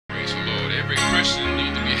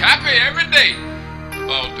happy every day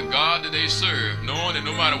about the God that they serve, knowing that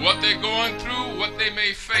no matter what they're going through, what they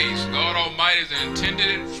may face, God Almighty has intended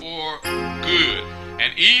it for good.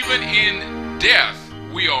 And even in death,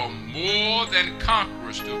 we are more than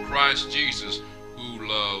conquerors through Christ Jesus who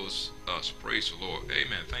loves us. Praise the Lord.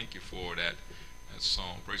 Amen. Thank you for that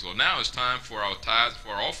song. Praise the Lord. Now it's time for our tithes, for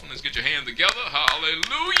our offering. Let's get your hands together. Hallelujah.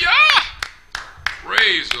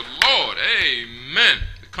 Praise the Lord. Amen.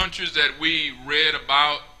 The countries that we read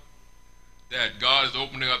about, that God is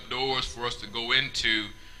opening up doors for us to go into,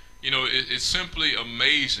 you know, it's simply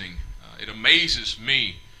amazing. It amazes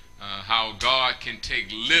me how God can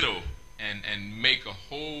take little and make a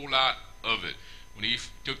whole lot of it. When he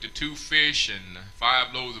took the 2 fish and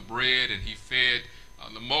 5 loaves of bread and he fed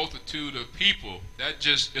the multitude of people, that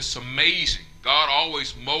just, it's amazing. God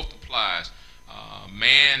always multiplies.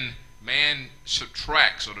 Man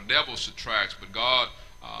subtracts, or the devil subtracts, but God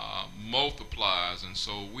multiplies. And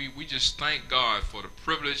so we just thank God for the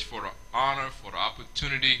privilege, for the honor, for the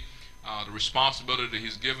opportunity, the responsibility that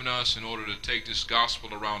he's given us in order to take this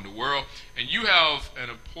gospel around the world. And you have an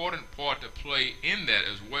important part to play in that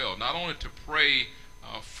as well, not only to pray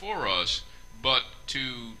for us, but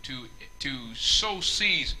to sow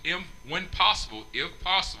seeds when possible, if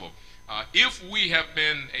possible. If we have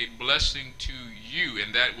been a blessing to you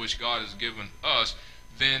in that which God has given us,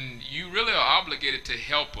 then you really are obligated to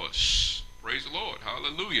help us. Praise the Lord.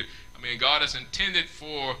 Hallelujah. I mean, God has intended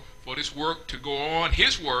for this work to go on,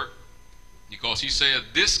 his work, because he said,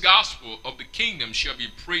 this gospel of the kingdom shall be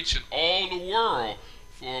preached in all the world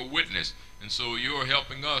for a witness. And so you're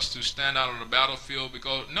helping us to stand out on the battlefield,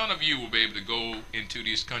 because none of you will be able to go into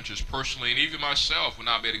these countries personally, and even myself will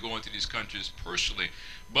not be able to go into these countries personally.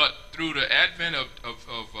 But through the advent of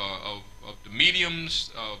the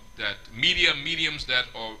mediums, mediums that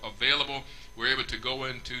are available, we're able to go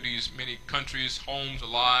into these many countries, homes,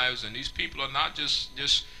 lives, and these people are not just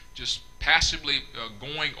passively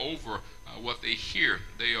going over what they hear.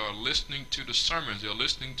 They are listening to the sermons. They're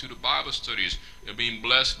listening to the Bible studies. They're being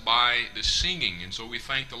blessed by the singing. And so we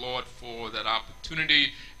thank the Lord for that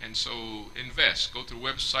opportunity. And so invest. Go to the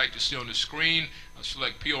website you see on the screen.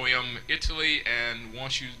 Select POM Italy. And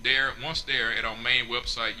once there at our main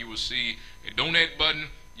website, you will see a donate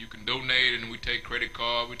button. You can donate, and we take credit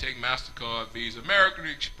card, we take MasterCard, Visa, American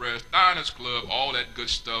Express, Diners Club, all that good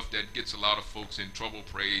stuff that gets a lot of folks in trouble.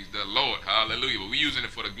 Praise the Lord. Hallelujah. But we're using it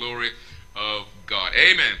for the glory of God.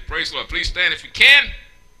 Amen. Praise the Lord. Please stand if you can.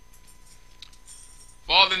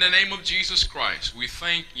 Father, in the name of Jesus Christ, we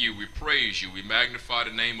thank you, we praise you, we magnify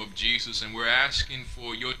the name of Jesus, and we're asking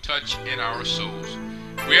for your touch in our souls.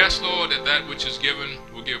 We ask, Lord, that which is given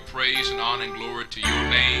will give praise and honor and glory to your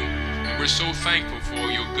name. And we're so thankful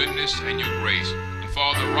for your goodness and your grace. And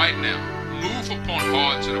Father, right now, move upon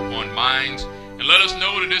hearts and upon minds, and let us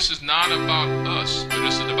know that this is not about us, but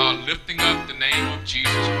this is about lifting up the name of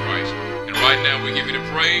Jesus Christ. And right now we give you the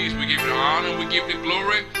praise, we give you the honor, we give you the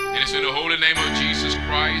glory, and it's in the holy name of Jesus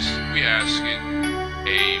Christ we ask it.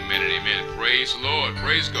 Amen and amen. Praise the Lord.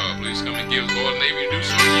 Praise God. Please come and give the Lord an name to do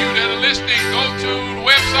so. You that are listening, go to the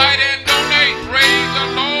website and donate. Praise the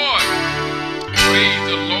Lord. Praise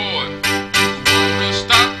the Lord. You want to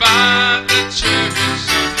stop by the church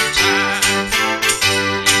sometime.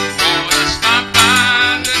 You want to stop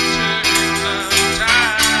by the church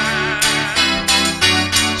sometime.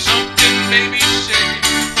 Something may be said,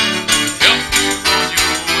 help you on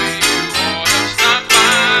your way. You want to stop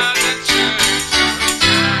by the church.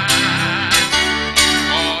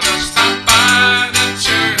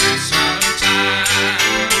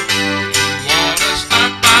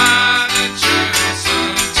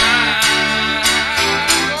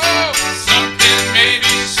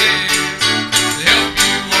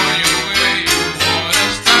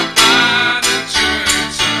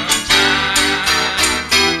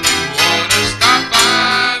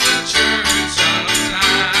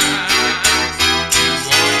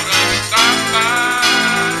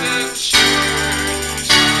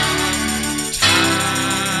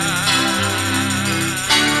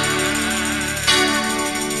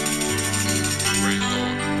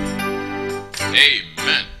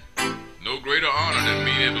 Amen. No greater honor than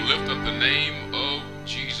being able to lift up the name of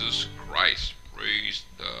Jesus Christ. Praise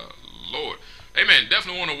the Lord. Amen.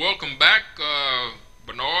 Definitely want to welcome back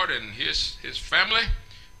Bernard and his family.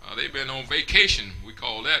 They've been on vacation, we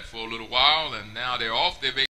call that, for a little while, and now they're off their vacation.